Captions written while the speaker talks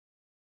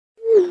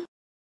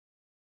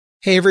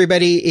Hey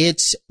everybody,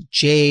 it's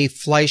Jay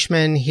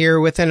Fleischman here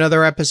with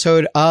another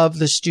episode of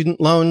the Student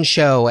Loan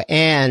Show.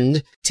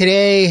 And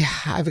today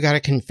I've got a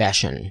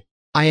confession.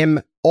 I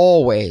am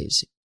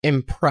always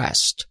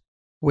impressed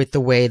with the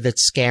way that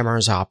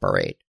scammers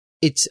operate.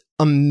 It's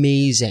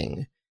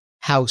amazing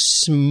how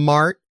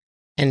smart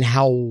and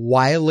how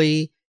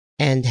wily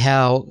and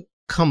how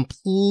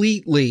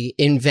completely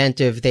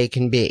inventive they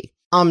can be.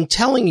 I'm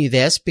telling you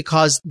this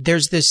because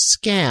there's this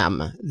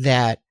scam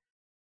that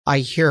I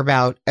hear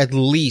about at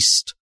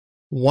least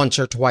once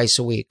or twice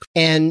a week.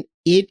 And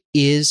it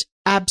is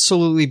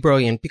absolutely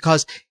brilliant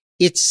because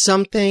it's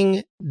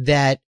something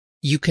that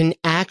you can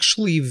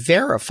actually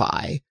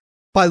verify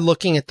by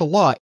looking at the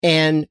law.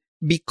 And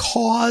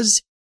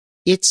because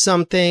it's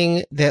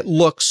something that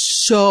looks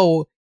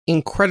so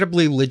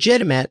incredibly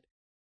legitimate,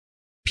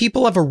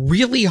 people have a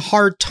really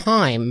hard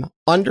time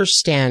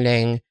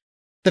understanding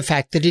the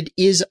fact that it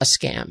is a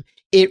scam.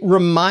 It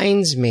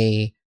reminds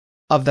me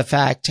of the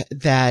fact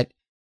that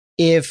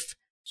if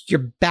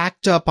you're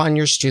backed up on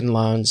your student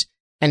loans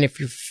and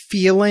if you're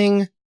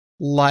feeling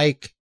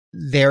like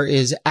there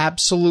is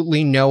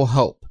absolutely no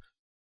hope,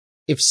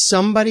 if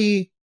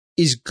somebody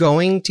is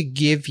going to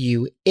give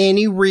you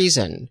any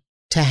reason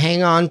to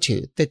hang on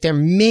to that there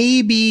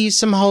may be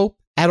some hope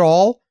at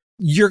all,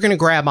 you're going to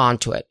grab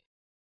onto it.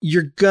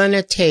 You're going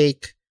to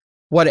take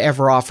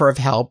whatever offer of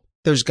help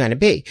there's going to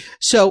be.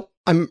 So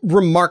I'm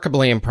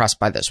remarkably impressed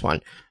by this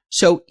one.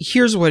 So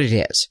here's what it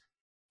is.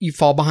 You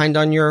fall behind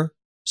on your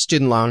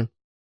student loan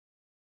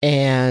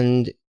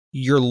and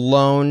your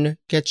loan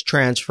gets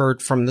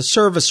transferred from the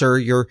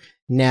servicer, your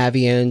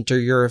Navient or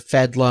your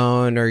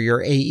FedLoan or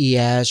your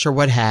AES or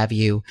what have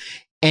you,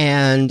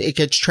 and it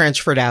gets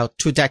transferred out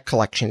to a debt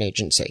collection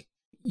agency.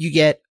 You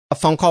get a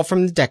phone call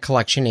from the debt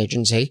collection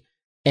agency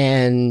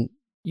and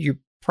you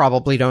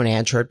probably don't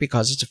answer it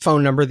because it's a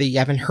phone number that you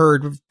haven't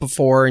heard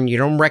before and you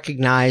don't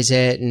recognize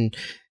it, and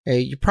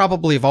you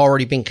probably have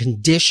already been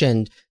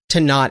conditioned to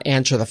not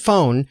answer the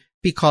phone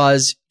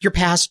because you're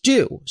past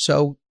due.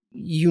 So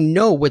you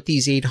know what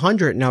these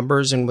 800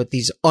 numbers and what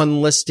these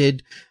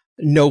unlisted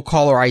no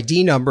caller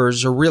ID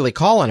numbers are really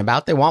calling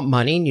about. They want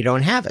money and you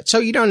don't have it. So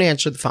you don't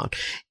answer the phone.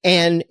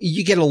 And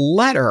you get a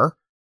letter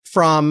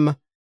from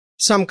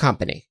some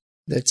company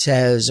that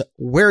says,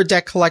 we're a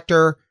debt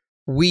collector.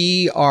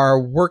 We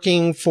are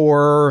working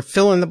for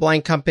fill in the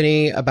blank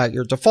company about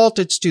your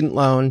defaulted student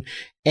loan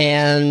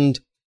and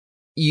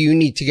you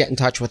need to get in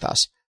touch with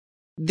us.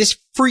 This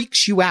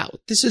freaks you out.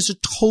 This is a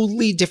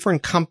totally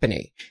different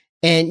company.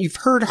 And you've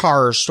heard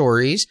horror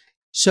stories.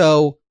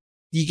 So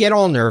you get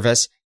all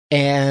nervous.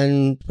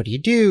 And what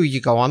do?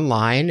 You go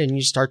online and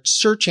you start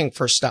searching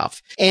for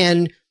stuff.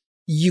 And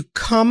you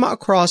come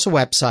across a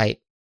website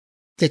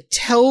that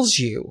tells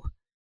you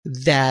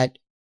that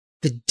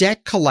the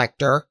debt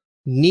collector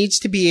needs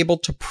to be able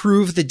to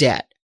prove the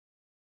debt.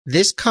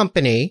 This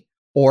company,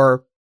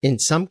 or in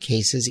some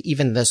cases,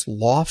 even this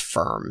law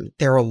firm,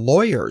 there are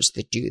lawyers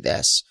that do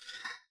this.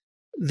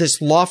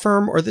 This law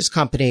firm or this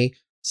company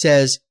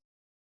says,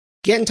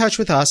 get in touch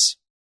with us.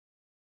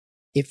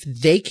 If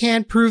they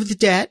can't prove the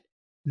debt,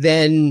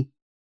 then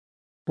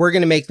we're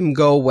going to make them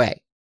go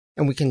away.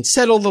 And we can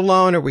settle the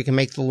loan or we can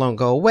make the loan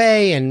go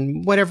away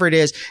and whatever it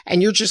is.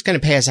 And you're just going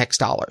to pay us X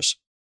dollars.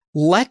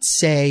 Let's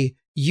say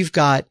you've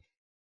got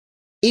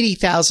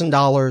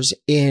 $80,000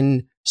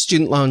 in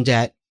student loan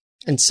debt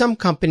and some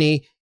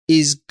company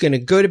is going to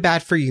go to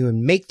bat for you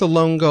and make the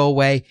loan go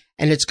away.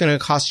 And it's going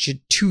to cost you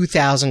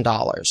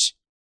 $2,000.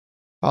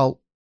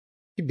 Well,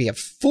 you'd be a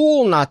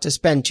fool not to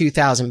spend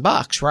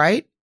 $2,000,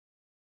 right?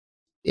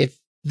 If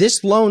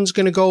this loan's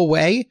going to go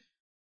away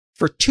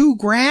for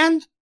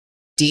 $2,000,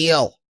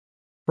 deal,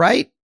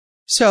 right?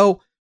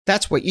 So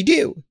that's what you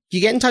do. You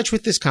get in touch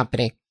with this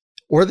company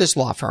or this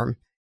law firm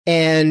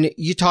and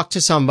you talk to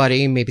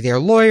somebody. Maybe they're a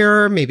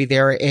lawyer. Maybe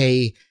they're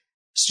a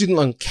student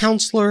loan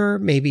counselor.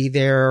 Maybe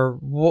they're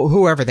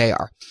whoever they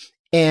are.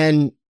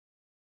 And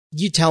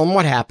you tell them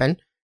what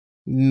happened.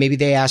 Maybe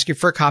they ask you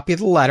for a copy of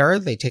the letter.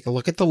 They take a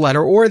look at the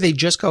letter, or they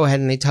just go ahead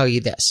and they tell you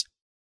this.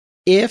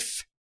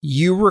 If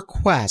you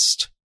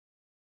request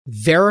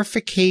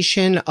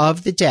verification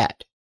of the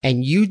debt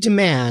and you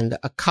demand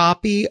a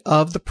copy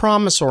of the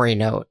promissory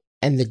note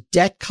and the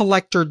debt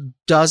collector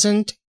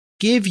doesn't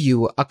give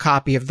you a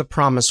copy of the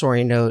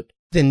promissory note,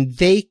 then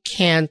they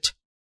can't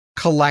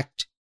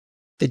collect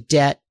the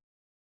debt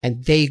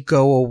and they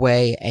go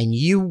away and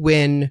you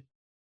win.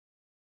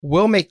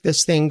 We'll make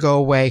this thing go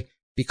away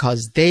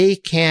because they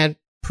can't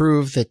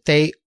prove that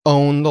they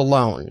own the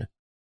loan.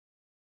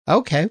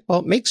 Okay,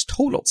 well, it makes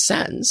total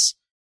sense.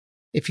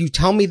 If you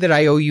tell me that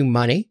I owe you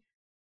money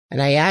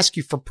and I ask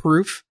you for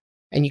proof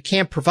and you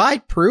can't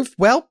provide proof,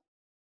 well,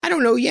 I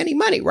don't owe you any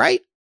money, right?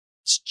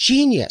 It's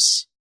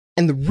genius.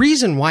 And the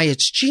reason why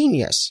it's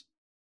genius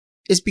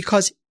is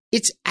because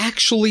it's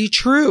actually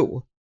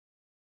true.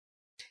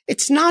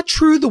 It's not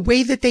true the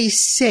way that they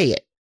say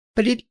it,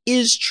 but it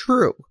is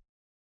true.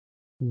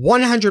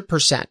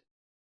 100%.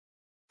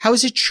 How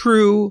is it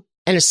true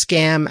and a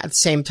scam at the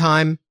same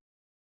time?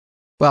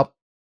 Well,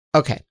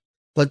 okay,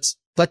 let's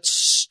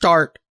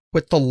start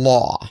with the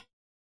law.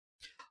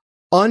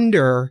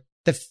 Under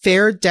the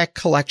Fair Debt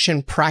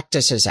Collection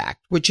Practices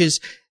Act, which is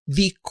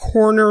the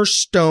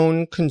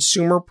cornerstone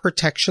consumer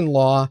protection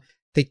law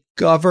that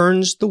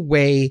governs the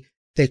way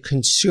that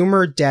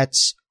consumer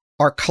debts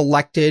are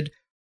collected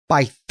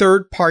by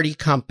third-party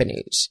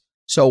companies.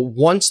 So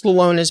once the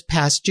loan is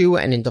past due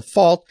and in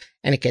default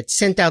and it gets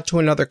sent out to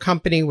another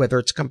company, whether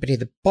it's a company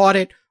that bought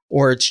it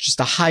or it's just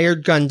a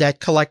hired gun debt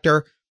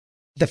collector,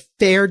 the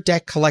Fair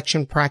Debt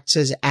Collection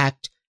Practices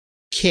Act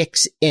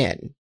kicks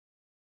in.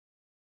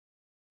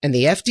 And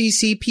the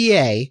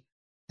FDCPA,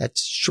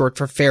 that's short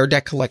for Fair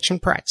Debt Collection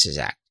Practices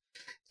Act,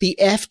 the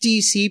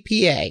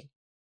FDCPA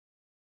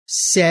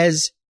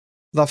says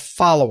the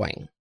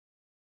following.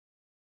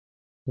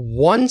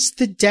 Once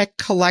the debt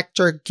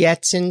collector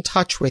gets in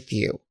touch with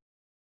you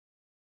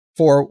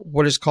for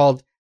what is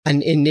called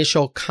an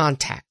initial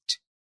contact,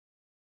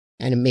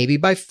 and it may be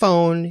by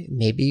phone, it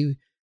may be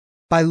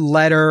by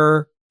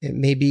letter, it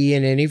may be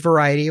in any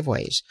variety of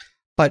ways,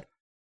 but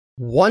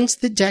once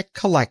the debt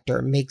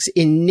collector makes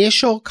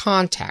initial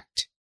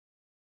contact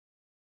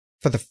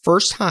for the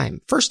first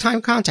time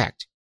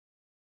contact,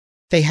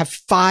 they have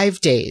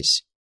 5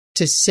 days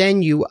to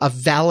send you a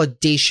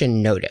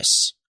validation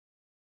notice.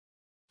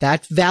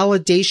 That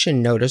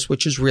validation notice,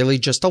 which is really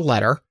just a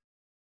letter,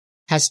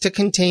 has to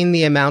contain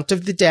the amount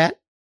of the debt,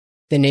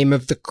 the name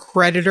of the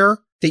creditor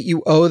that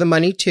you owe the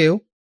money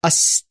to, a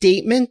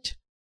statement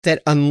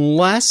that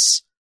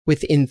unless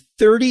within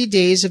 30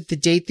 days of the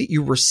date that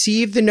you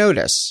receive the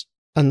notice,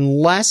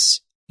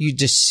 unless you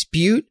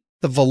dispute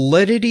the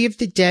validity of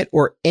the debt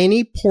or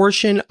any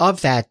portion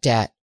of that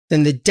debt,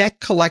 then the debt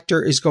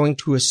collector is going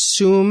to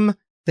assume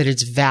that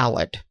it's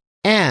valid.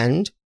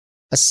 And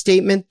a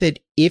statement that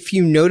if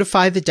you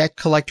notify the debt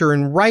collector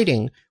in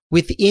writing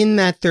within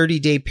that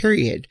 30-day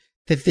period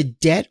that the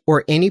debt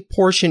or any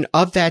portion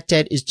of that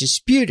debt is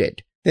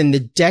disputed, then the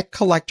debt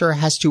collector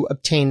has to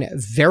obtain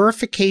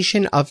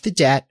verification of the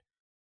debt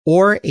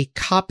or a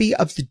copy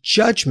of the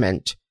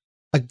judgment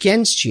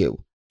against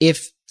you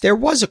if there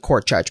was a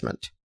court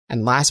judgment.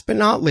 And last but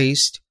not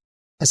least,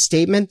 a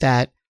statement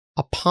that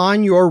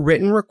upon your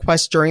written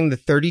request during the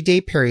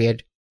 30-day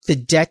period, the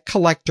debt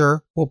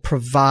collector will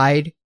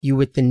provide you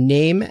with the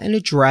name and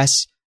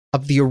address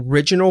of the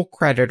original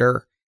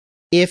creditor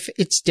if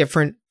it's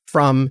different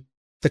from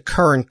the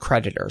current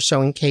creditor.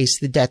 So in case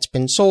the debt's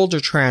been sold or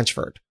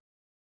transferred.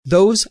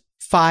 Those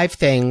 5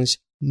 things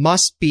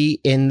must be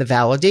in the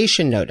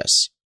validation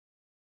notice.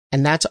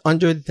 And that's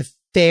under the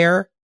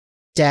Fair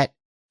Debt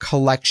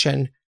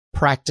Collection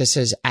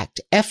Practices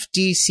Act,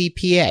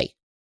 FDCPA.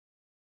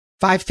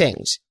 5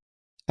 things.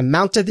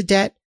 Amount of the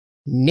debt,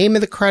 name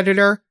of the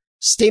creditor,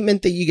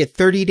 statement that you get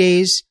 30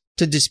 days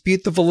to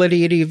dispute the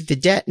validity of the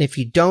debt. And if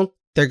you don't,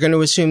 they're going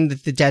to assume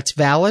that the debt's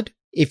valid.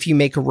 If you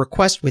make a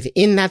request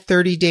within that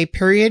 30-day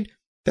period,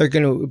 they're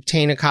going to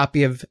obtain a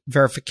copy of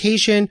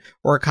verification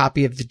or a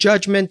copy of the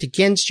judgment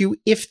against you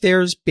if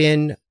there's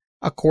been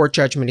a court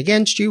judgment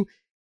against you.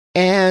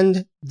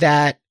 And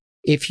that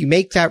if you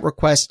make that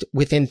request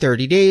within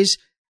 30 days,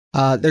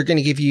 they're going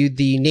to give you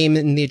the name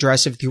and the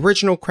address of the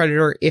original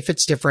creditor if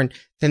it's different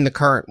than the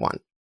current one.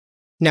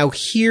 Now,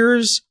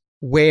 here's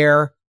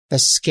where the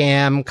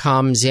scam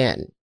comes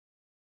in.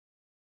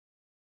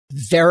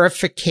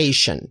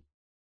 Verification.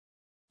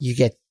 You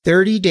get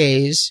 30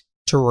 days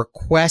to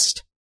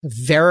request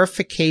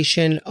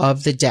verification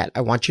of the debt.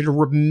 I want you to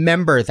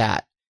remember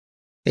that.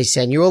 They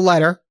send you a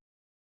letter.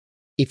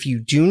 If you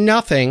do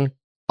nothing,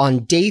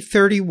 on day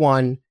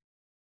 31,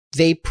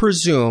 they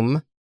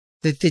presume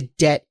that the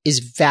debt is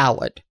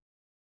valid.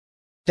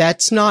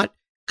 That's not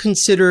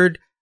considered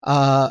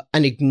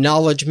an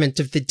acknowledgement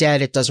of the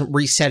debt. It doesn't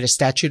reset a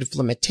statute of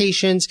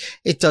limitations.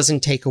 It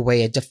doesn't take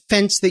away a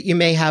defense that you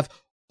may have.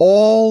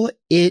 All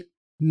it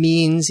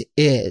means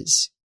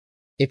is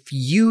if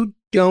you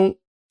don't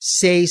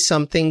say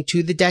something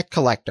to the debt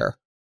collector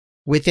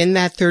within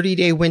that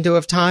 30-day window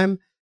of time,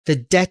 the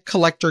debt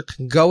collector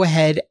can go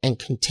ahead and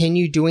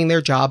continue doing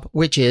their job,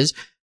 which is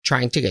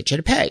trying to get you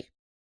to pay.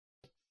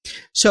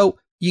 So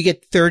you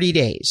get 30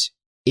 days.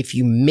 If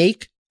you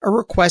make a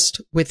request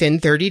within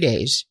 30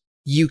 days,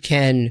 you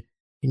can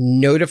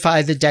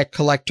notify the debt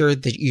collector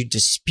that you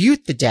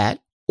dispute the debt,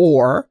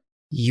 or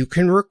you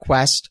can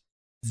request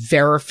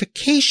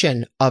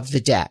verification of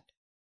the debt.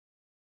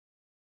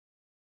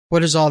 What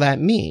does all that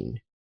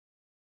mean?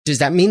 Does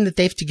that mean that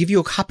they have to give you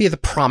a copy of the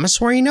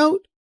promissory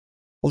note?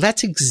 Well,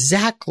 that's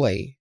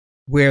exactly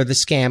where the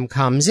scam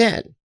comes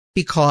in,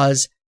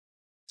 because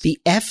the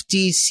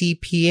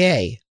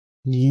FDCPA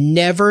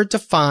never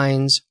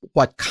defines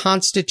what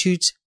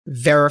constitutes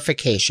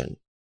verification.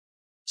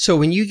 So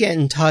when you get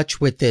in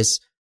touch with this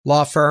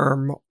law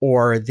firm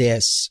or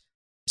this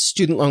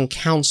student loan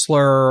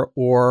counselor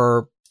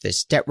or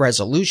this debt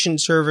resolution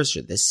service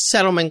or this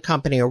settlement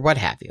company or what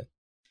have you,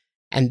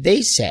 and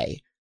they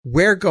say,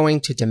 we're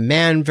going to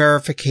demand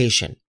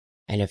verification.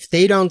 And if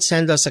they don't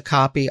send us a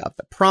copy of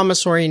the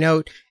promissory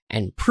note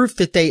and proof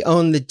that they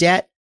own the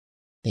debt,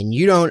 then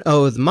you don't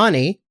owe the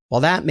money.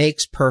 Well, that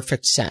makes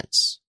perfect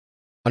sense.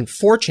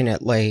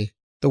 Unfortunately,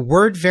 The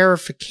word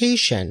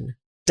verification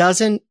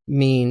doesn't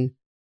mean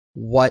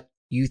what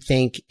you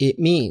think it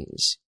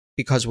means,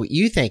 because what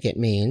you think it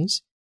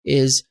means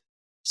is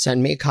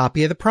send me a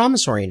copy of the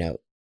promissory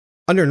note.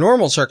 Under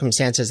normal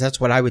circumstances, that's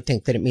what I would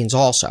think that it means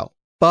also.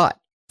 But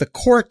the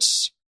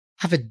courts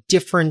have a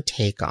different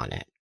take on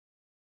it.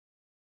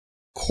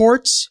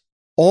 Courts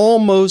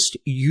almost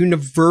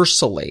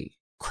universally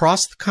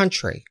across the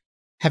country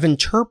have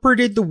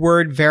interpreted the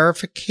word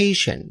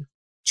verification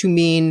to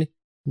mean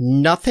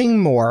nothing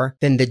more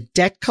than the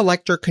debt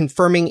collector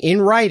confirming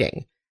in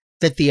writing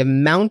that the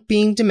amount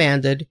being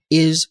demanded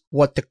is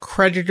what the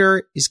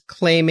creditor is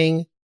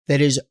claiming that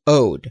is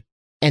owed.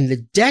 And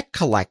the debt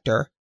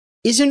collector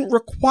isn't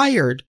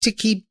required to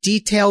keep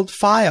detailed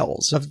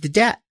files of the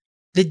debt.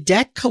 The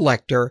debt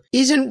collector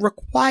isn't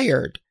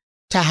required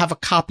to have a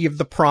copy of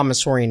the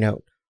promissory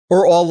note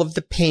or all of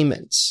the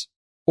payments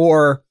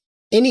or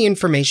any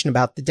information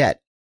about the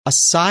debt,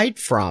 aside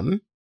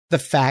from the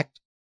fact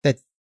that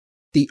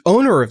the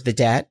owner of the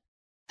debt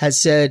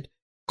has said,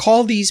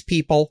 call these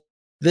people,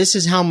 this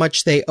is how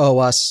much they owe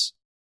us,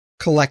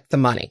 collect the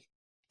money.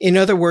 In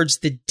other words,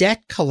 the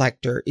debt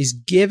collector is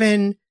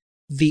given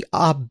the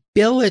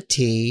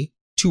ability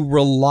to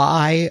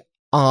rely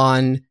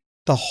on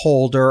the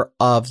holder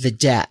of the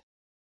debt.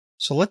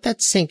 So let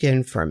that sink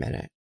in for a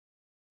minute.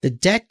 The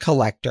debt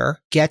collector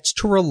gets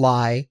to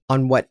rely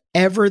on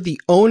whatever the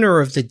owner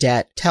of the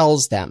debt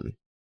tells them.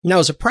 Now,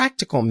 as a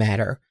practical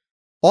matter,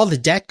 all the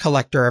debt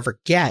collector ever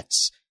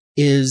gets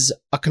is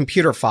a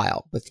computer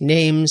file with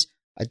names,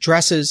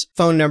 addresses,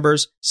 phone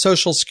numbers,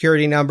 social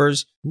security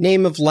numbers,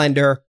 name of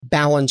lender,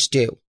 balance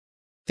due.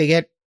 They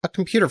get a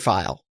computer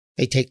file.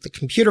 They take the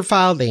computer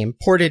file, they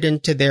import it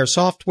into their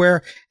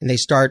software, and they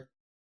start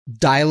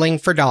dialing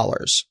for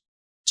dollars.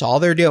 That's all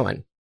they're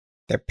doing.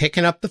 They're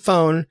picking up the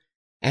phone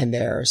and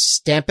they're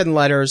stamping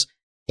letters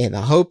in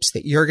the hopes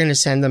that you're going to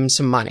send them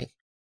some money.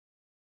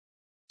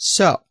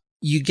 So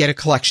you get a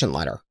collection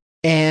letter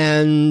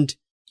and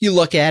you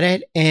look at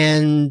it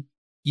and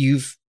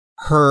you've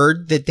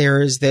heard that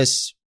there is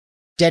this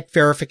debt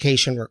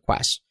verification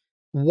request.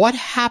 What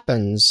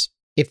happens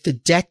if the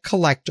debt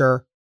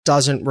collector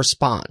doesn't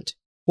respond?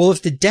 Well,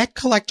 if the debt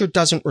collector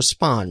doesn't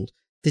respond,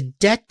 the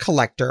debt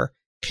collector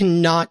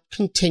cannot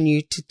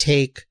continue to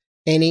take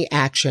any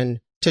action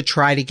to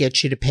try to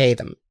get you to pay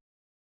them.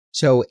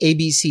 So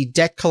ABC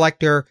debt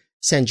collector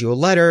sends you a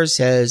letter,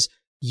 says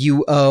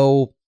you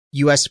owe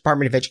U.S.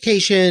 Department of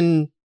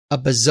Education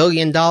 $1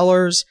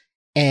 bazillion,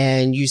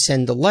 and you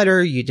send the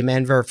letter, you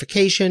demand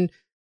verification,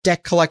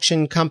 debt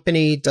collection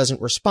company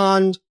doesn't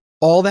respond.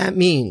 All that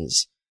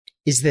means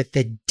is that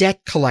the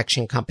debt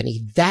collection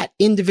company, that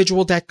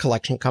individual debt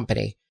collection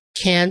company,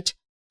 can't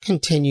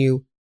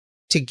continue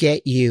to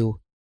get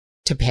you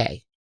to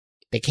pay.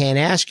 They can't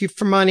ask you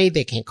for money.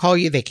 They can't call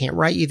you. They can't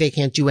write you. They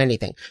can't do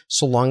anything.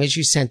 So long as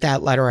you sent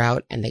that letter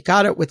out and they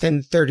got it within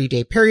the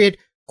 30-day period,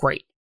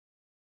 great.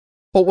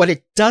 But what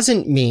it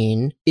doesn't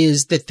mean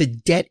is that the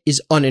debt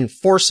is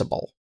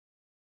unenforceable.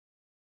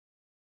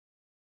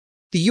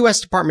 The U.S.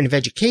 Department of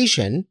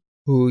Education,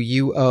 who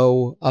you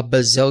owe $1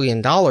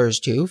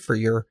 bazillion to for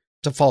your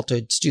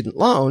defaulted student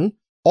loan,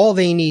 all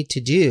they need to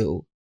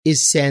do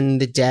is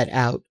send the debt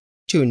out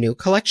to a new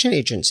collection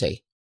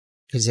agency,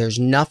 because there's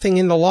nothing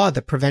in the law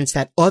that prevents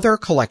that other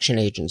collection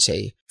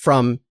agency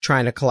from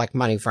trying to collect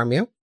money from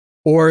you.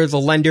 Or the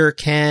lender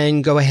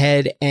can go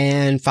ahead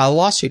and file a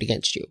lawsuit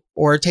against you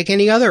or take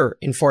any other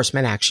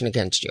enforcement action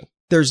against you.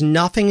 There's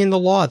nothing in the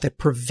law that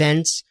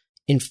prevents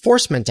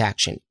enforcement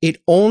action.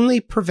 It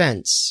only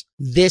prevents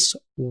this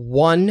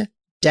one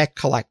debt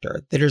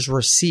collector that has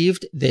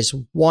received this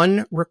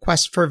one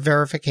request for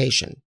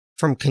verification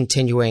from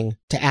continuing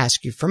to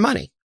ask you for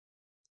money.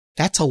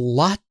 That's a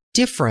lot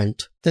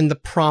different than the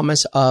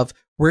promise of,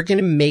 we're going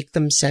to make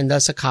them send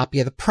us a copy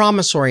of the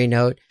promissory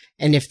note,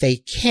 and if they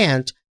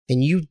can't,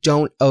 then you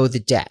don't owe the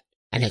debt.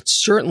 And it's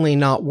certainly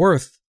not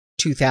worth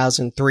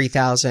 $2,000,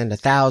 $3,000,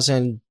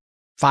 $1,000,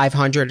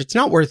 $500. It's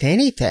not worth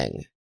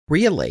anything,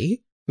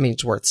 really. I mean,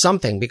 it's worth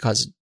something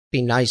because it'd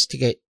be nice to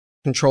get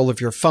control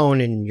of your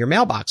phone and your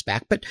mailbox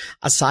back. But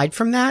aside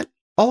from that,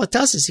 all it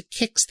does is it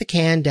kicks the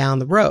can down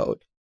the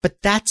road.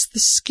 But that's the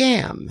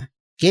scam.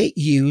 Get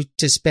you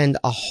to spend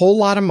a whole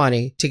lot of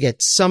money to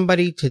get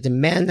somebody to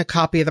demand a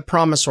copy of the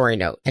promissory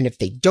note. And if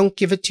they don't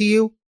give it to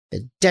you,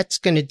 the debt's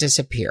going to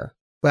disappear.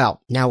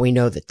 Well, now we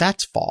know that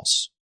that's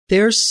false.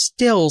 There's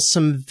still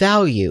some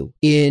value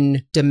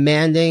in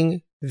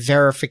demanding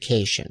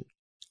verification.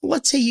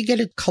 Let's say you get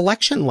a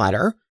collection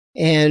letter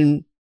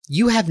and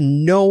you have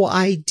no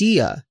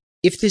idea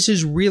if this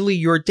is really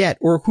your debt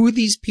or who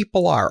these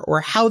people are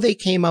or how they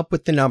came up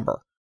with the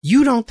number.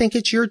 You don't think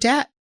it's your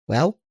debt.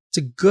 Well, it's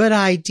a good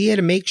idea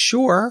to make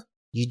sure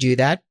you do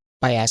that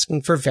by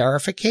asking for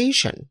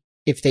verification.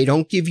 If they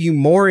don't give you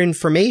more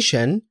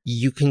information,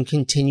 you can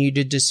continue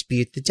to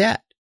dispute the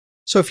debt.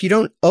 So if you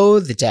don't owe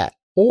the debt,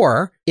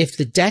 or if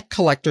the debt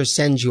collector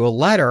sends you a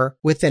letter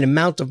with an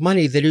amount of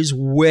money that is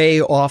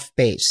way off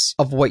base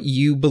of what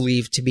you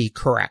believe to be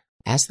correct,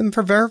 ask them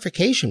for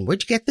verification.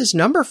 Where'd you get this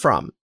number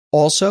from?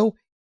 Also,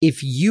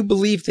 if you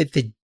believe that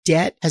the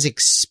debt has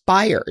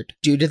expired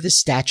due to the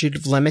statute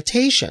of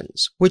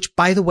limitations, which,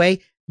 by the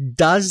way,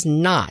 does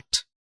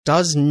not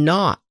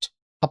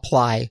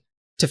apply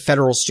to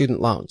federal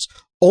student loans.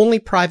 Only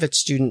private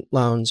student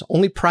loans,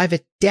 only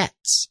private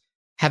debts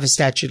have a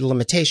statute of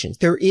limitations.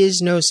 There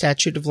is no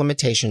statute of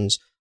limitations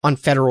on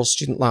federal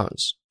student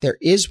loans. There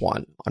is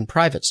one on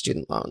private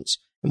student loans.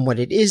 And what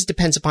it is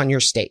depends upon your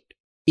state.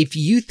 If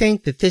you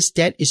think that this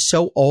debt is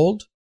so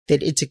old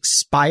that it's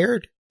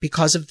expired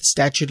because of the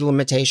statute of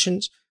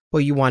limitations,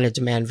 well, you want to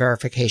demand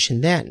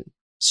verification then.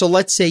 So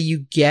let's say you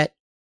get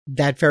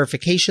that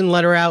verification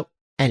letter out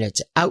and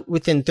it's out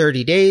within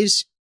 30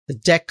 days. The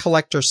debt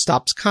collector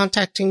stops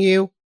contacting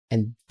you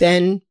and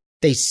then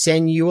they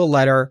send you a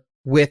letter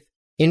with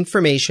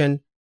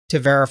information to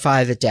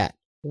verify the debt.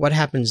 What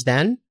happens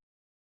then?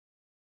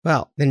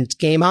 Well, then it's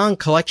game on.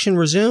 Collection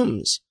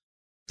resumes.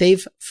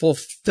 They've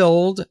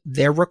fulfilled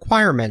their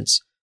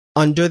requirements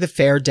under the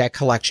Fair Debt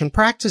Collection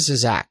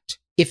Practices Act.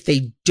 If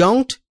they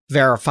don't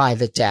verify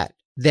the debt,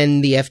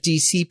 then the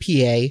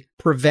FDCPA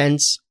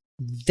prevents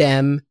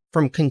them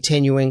from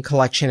continuing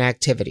collection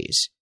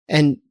activities.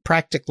 And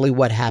practically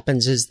what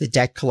happens is the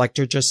debt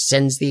collector just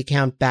sends the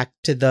account back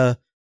to the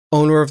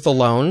owner of the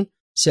loan,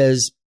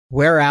 says,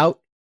 we're out,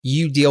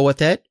 you deal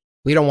with it.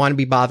 We don't want to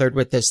be bothered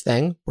with this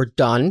thing. We're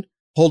done.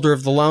 Holder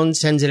of the loan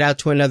sends it out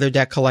to another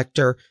debt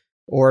collector,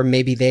 or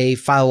maybe they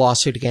file a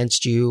lawsuit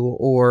against you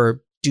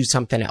or do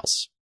something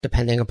else,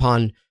 depending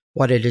upon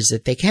what it is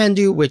that they can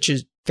do, which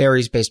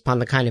varies based upon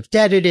the kind of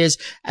debt it is,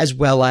 as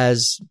well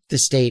as the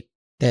state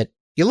that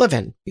you live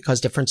in,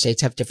 because different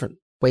states have different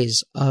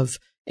ways of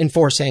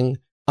enforcing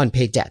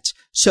unpaid debts.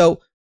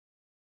 So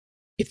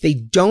if they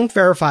don't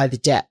verify the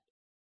debt,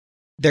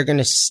 they're going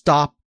to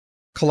stop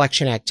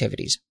collection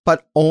activities,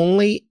 but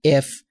only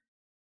if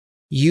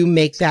you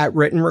make that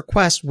written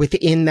request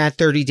within that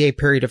 30-day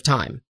period of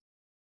time.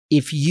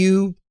 If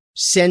you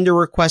send a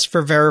request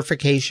for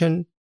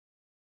verification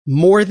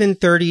more than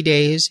 30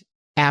 days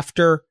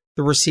after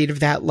the receipt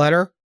of that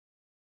letter,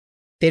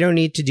 they don't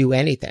need to do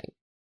anything.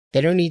 They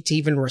don't need to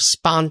even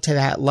respond to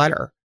that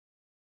letter.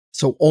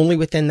 So only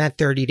within that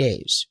 30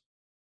 days.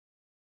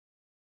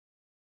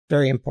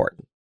 Very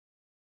important.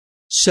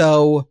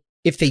 So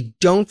if they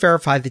don't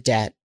verify the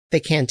debt, they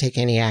can't take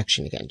any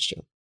action against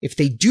you. If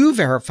they do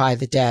verify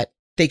the debt,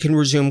 they can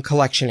resume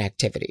collection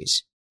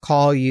activities.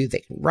 Call you, they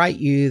can write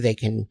you, they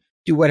can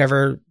do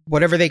whatever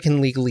they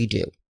can legally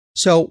do.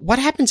 So what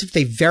happens if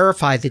they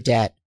verify the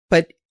debt,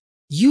 but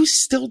you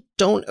still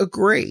don't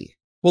agree?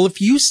 Well,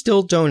 if you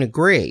still don't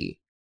agree,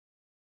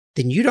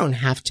 then you don't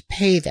have to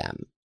pay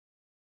them.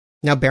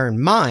 Now, bear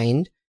in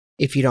mind,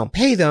 if you don't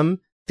pay them,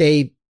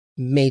 they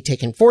may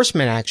take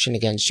enforcement action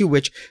against you,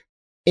 which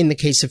in the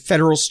case of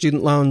federal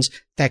student loans,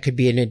 that could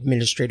be an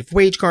administrative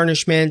wage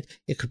garnishment.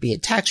 It could be a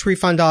tax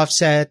refund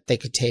offset. They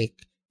could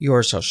take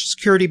your Social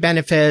Security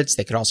benefits.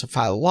 They could also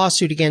file a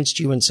lawsuit against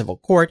you in civil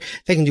court.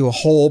 They can do a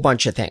whole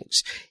bunch of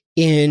things.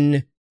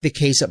 In the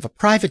case of a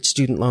private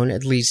student loan,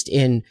 at least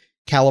in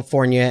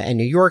California and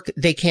New York,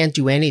 they can't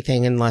do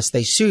anything unless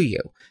they sue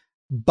you,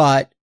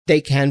 but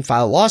they can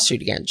file a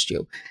lawsuit against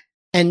you.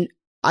 And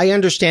I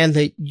understand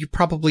that you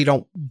probably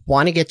don't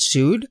want to get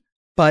sued,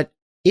 but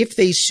if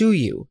they sue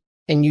you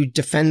and you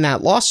defend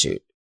that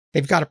lawsuit,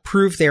 they've got to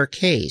prove their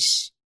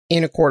case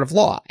in a court of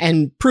law.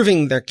 And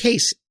proving their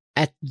case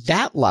at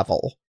that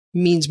level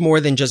means more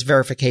than just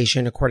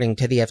verification according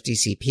to the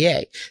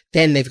FDCPA.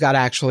 Then they've got to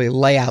actually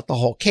lay out the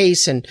whole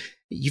case, and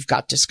you've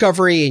got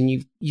discovery, and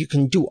you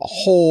can do a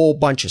whole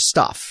bunch of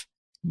stuff.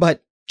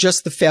 But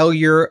just the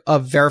failure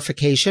of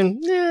verification,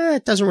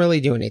 it doesn't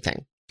really do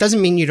anything.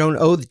 Doesn't mean you don't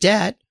owe the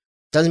debt.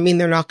 Doesn't mean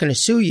they're not going to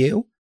sue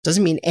you.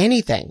 Doesn't mean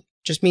anything.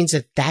 Just means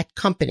that that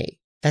company,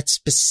 that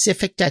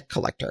specific debt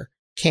collector,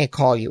 can't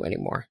call you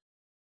anymore.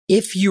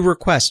 If you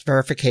request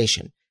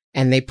verification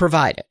and they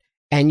provide it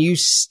and you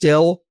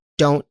still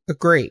don't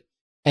agree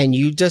and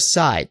you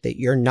decide that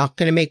you're not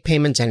going to make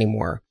payments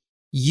anymore,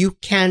 you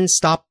can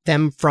stop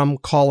them from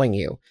calling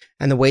you.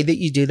 And the way that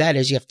you do that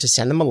is you have to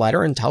send them a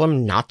letter and tell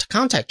them not to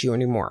contact you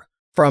anymore.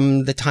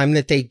 From the time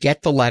that they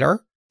get the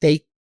letter,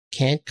 they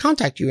can't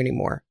contact you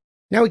anymore.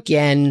 Now,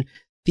 again,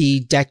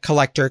 the debt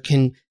collector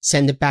can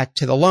send it back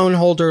to the loan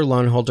holder.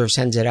 Loan holder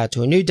sends it out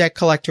to a new debt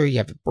collector. You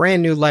have a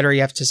brand new letter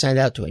you have to send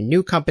out to a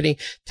new company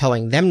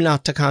telling them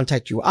not to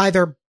contact you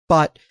either.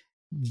 But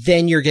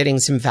then you're getting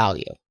some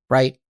value,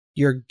 right?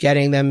 You're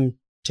getting them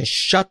to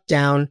shut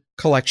down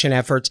collection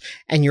efforts.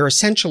 And you're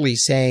essentially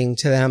saying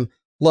to them,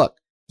 look,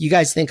 you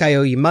guys think I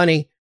owe you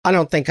money. I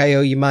don't think I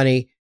owe you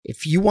money.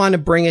 If you want to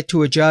bring it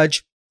to a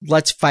judge,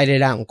 let's fight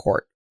it out in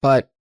court.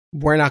 But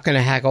we're not going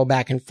to haggle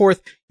back and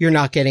forth. You're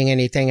not getting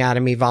anything out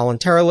of me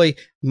voluntarily.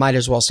 Might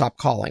as well stop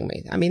calling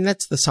me. I mean,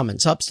 that's the sum and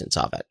substance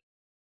of it.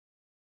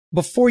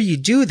 Before you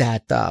do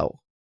that, though,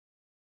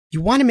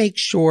 you want to make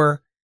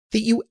sure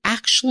that you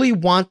actually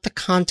want the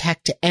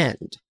contact to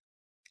end.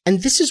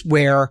 And this is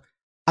where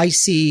I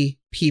see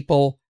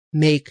people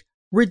make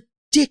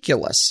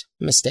ridiculous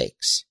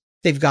mistakes.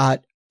 They've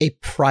got a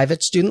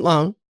private student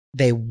loan.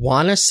 They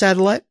want to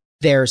settle it.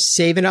 They're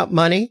saving up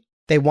money.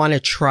 They want to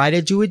try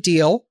to do a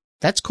deal.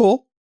 That's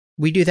cool.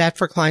 We do that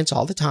for clients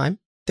all the time.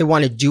 They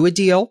want to do a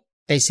deal.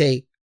 They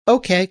say,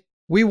 okay,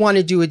 we want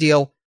to do a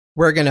deal.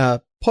 We're going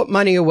to put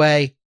money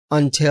away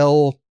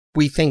until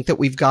we think that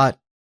we've got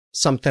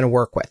something to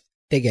work with.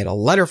 They get a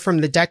letter from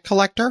the debt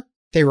collector.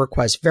 They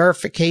request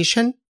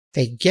verification.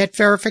 They get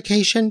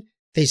verification.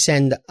 They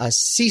send a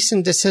cease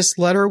and desist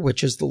letter,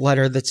 which is the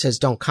letter that says,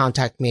 don't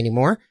contact me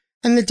anymore.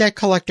 And the debt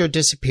collector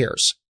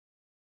disappears.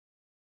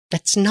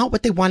 That's not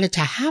what they wanted to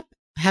have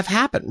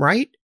happen,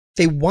 right?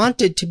 They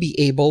wanted to be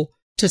able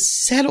to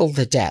settle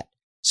the debt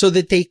so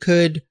that they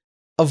could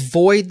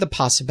avoid the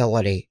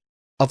possibility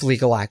of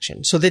legal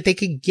action, so that they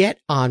could get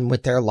on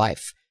with their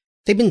life.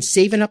 They've been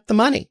saving up the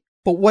money.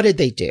 But what did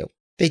they do?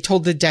 They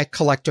told the debt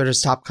collector to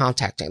stop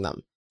contacting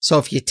them. So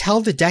if you tell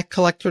the debt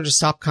collector to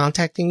stop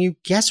contacting you,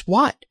 guess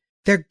what?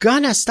 They're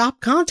gonna stop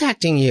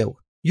contacting you.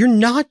 You're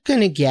not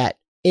gonna get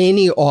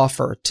any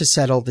offer to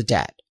settle the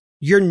debt.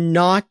 You're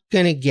not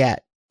gonna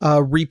get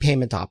a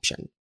repayment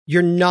option.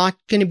 You're not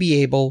gonna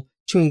be able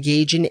to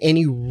engage in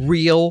any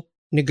real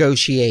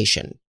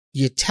negotiation.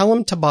 You tell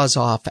them to buzz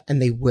off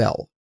and they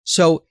will.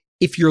 So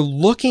if you're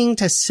looking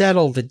to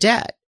settle the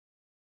debt,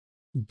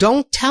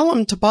 don't tell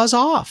them to buzz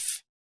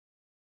off.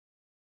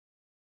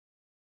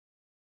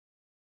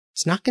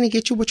 It's not going to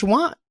get you what you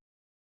want.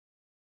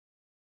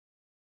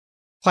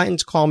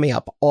 Clients call me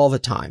up all the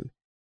time.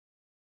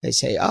 They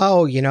say,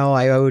 oh,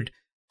 I owed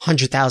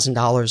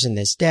 $100,000 in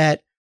this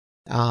debt.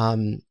 I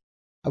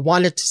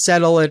wanted to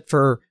settle it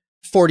for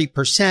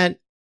 40%.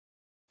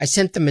 I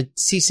sent them a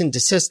cease and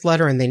desist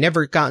letter and they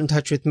never got in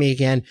touch with me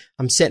again.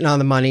 I'm sitting on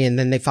the money, and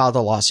then they filed a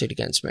lawsuit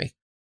against me.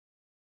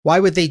 Why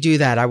would they do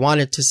that? I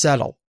wanted to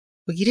settle.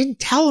 Well, you didn't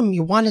tell them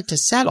you wanted to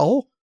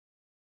settle,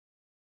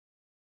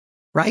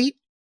 right?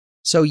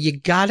 So you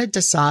gotta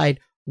decide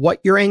what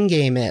your end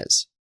game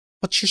is.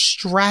 What's your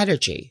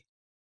strategy?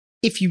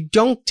 If you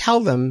don't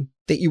tell them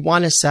that you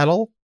want to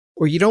settle,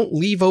 or you don't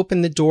leave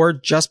open the door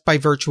just by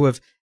virtue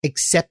of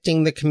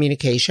accepting the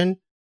communication,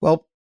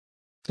 well,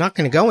 it's not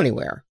going to go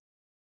anywhere.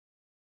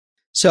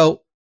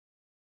 So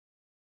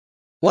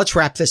let's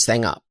wrap this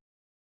thing up.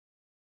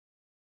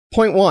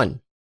 Point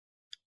 1,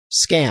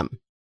 scam.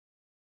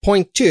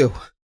 Point 2,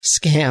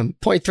 scam.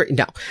 Point 3,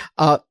 no.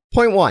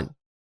 Point 1,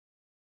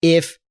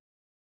 if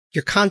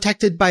you're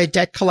contacted by a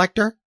debt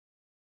collector,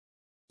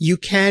 you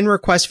can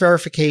request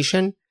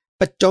verification,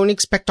 but don't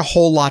expect a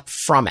whole lot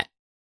from it.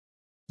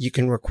 You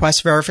can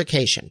request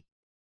verification.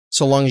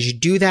 So long as you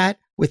do that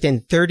within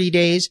 30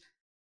 days,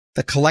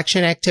 the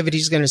collection activity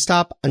is going to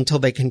stop until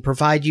they can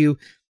provide you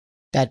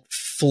that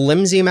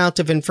flimsy amount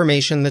of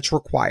information that's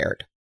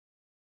required.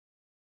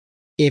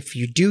 If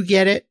you do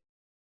get it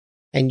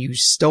and you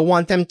still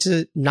want them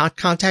to not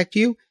contact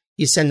you,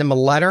 you send them a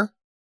letter,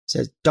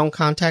 says, don't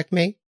contact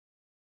me.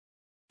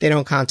 They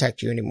don't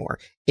contact you anymore.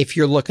 If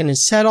you're looking to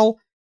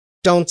settle,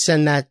 don't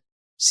send that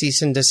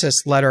cease and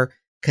desist letter,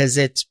 because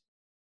it's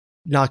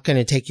not going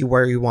to take you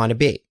where you want to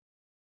be.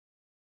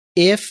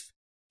 If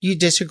you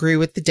disagree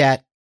with the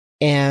debt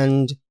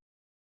and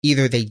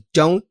either they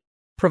don't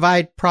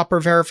provide proper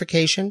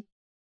verification,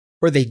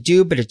 or they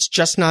do, but it's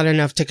just not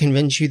enough to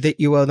convince you that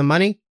you owe the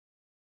money,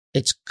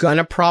 it's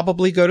gonna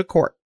probably go to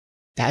court.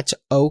 That's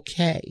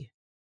okay.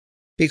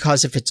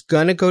 Because if it's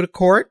gonna go to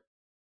court,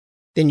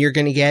 then you're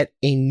gonna get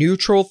a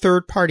neutral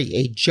third party,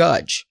 a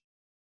judge,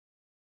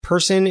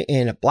 person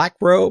in a black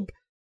robe,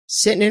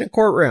 sitting in a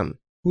courtroom,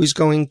 who's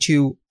going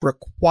to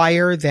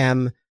require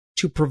them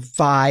to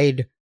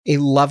provide a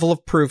level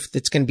of proof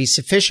that's going to be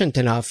sufficient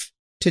enough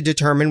to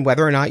determine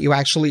whether or not you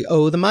actually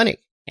owe the money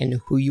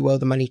and who you owe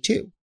the money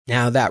to.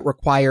 Now, that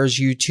requires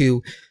you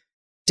to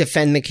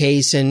defend the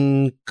case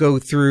and go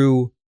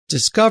through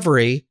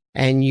discovery,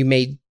 and you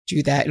may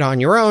do that on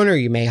your own, or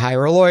you may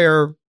hire a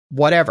lawyer,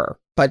 whatever.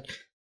 But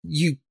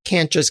you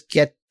can't just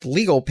get the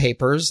legal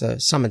papers, the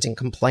summons and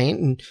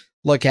complaint, and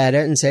look at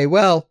it and say,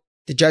 well,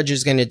 the judge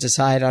is going to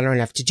decide I don't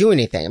have to do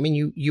anything. I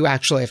mean, you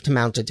actually have to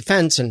mount a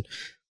defense and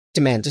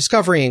demand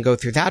discovery and go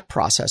through that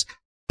process.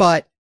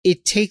 But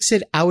it takes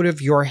it out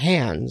of your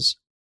hands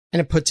and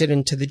it puts it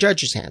into the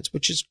judge's hands,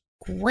 which is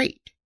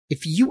great.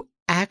 If you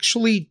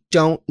actually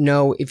don't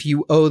know if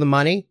you owe the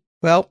money,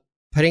 well,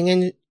 putting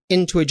it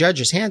into a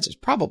judge's hands is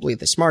probably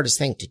the smartest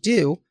thing to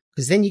do,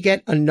 because then you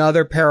get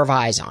another pair of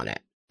eyes on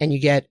it and you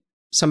get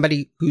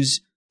somebody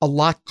who's a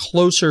lot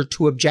closer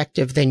to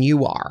objective than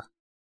you are.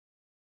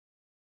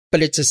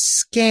 But it's a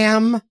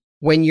scam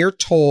when you're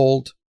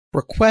told,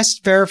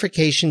 request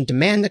verification,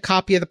 demand a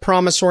copy of the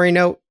promissory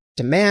note,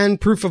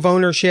 demand proof of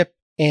ownership,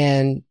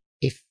 and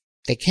if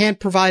they can't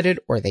provide it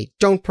or they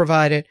don't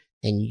provide it,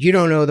 then you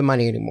don't owe the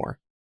money anymore.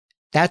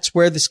 That's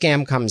where the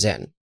scam comes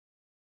in.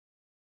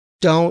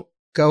 Don't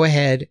go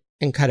ahead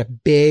and cut a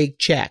big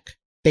check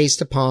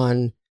based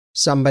upon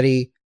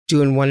somebody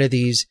doing one of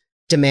these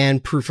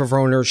demand proof of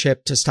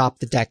ownership to stop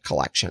the debt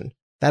collection.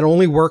 That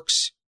only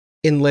works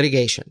in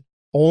litigation,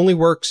 only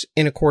works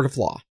in a court of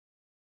law.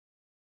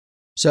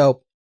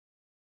 So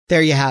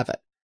there you have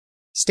it.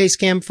 Stay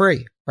scam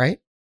free, right?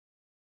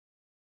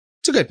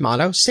 It's a good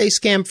motto. Stay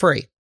scam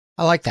free.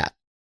 I like that.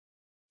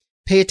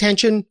 Pay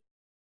attention.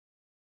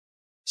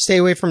 Stay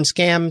away from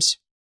scams.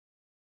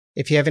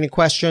 If you have any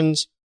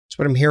questions, that's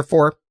what I'm here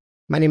for.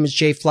 My name is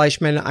Jay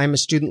Fleischman. I'm a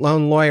student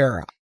loan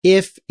lawyer.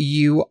 If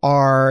you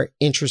are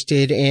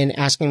interested in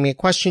asking me a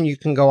question, you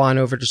can go on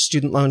over to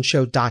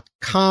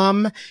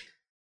studentloanshow.com.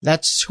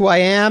 That's who I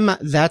am.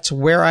 That's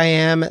where I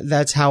am.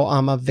 That's how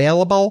I'm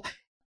available.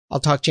 I'll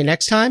talk to you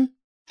next time.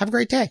 Have a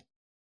great day.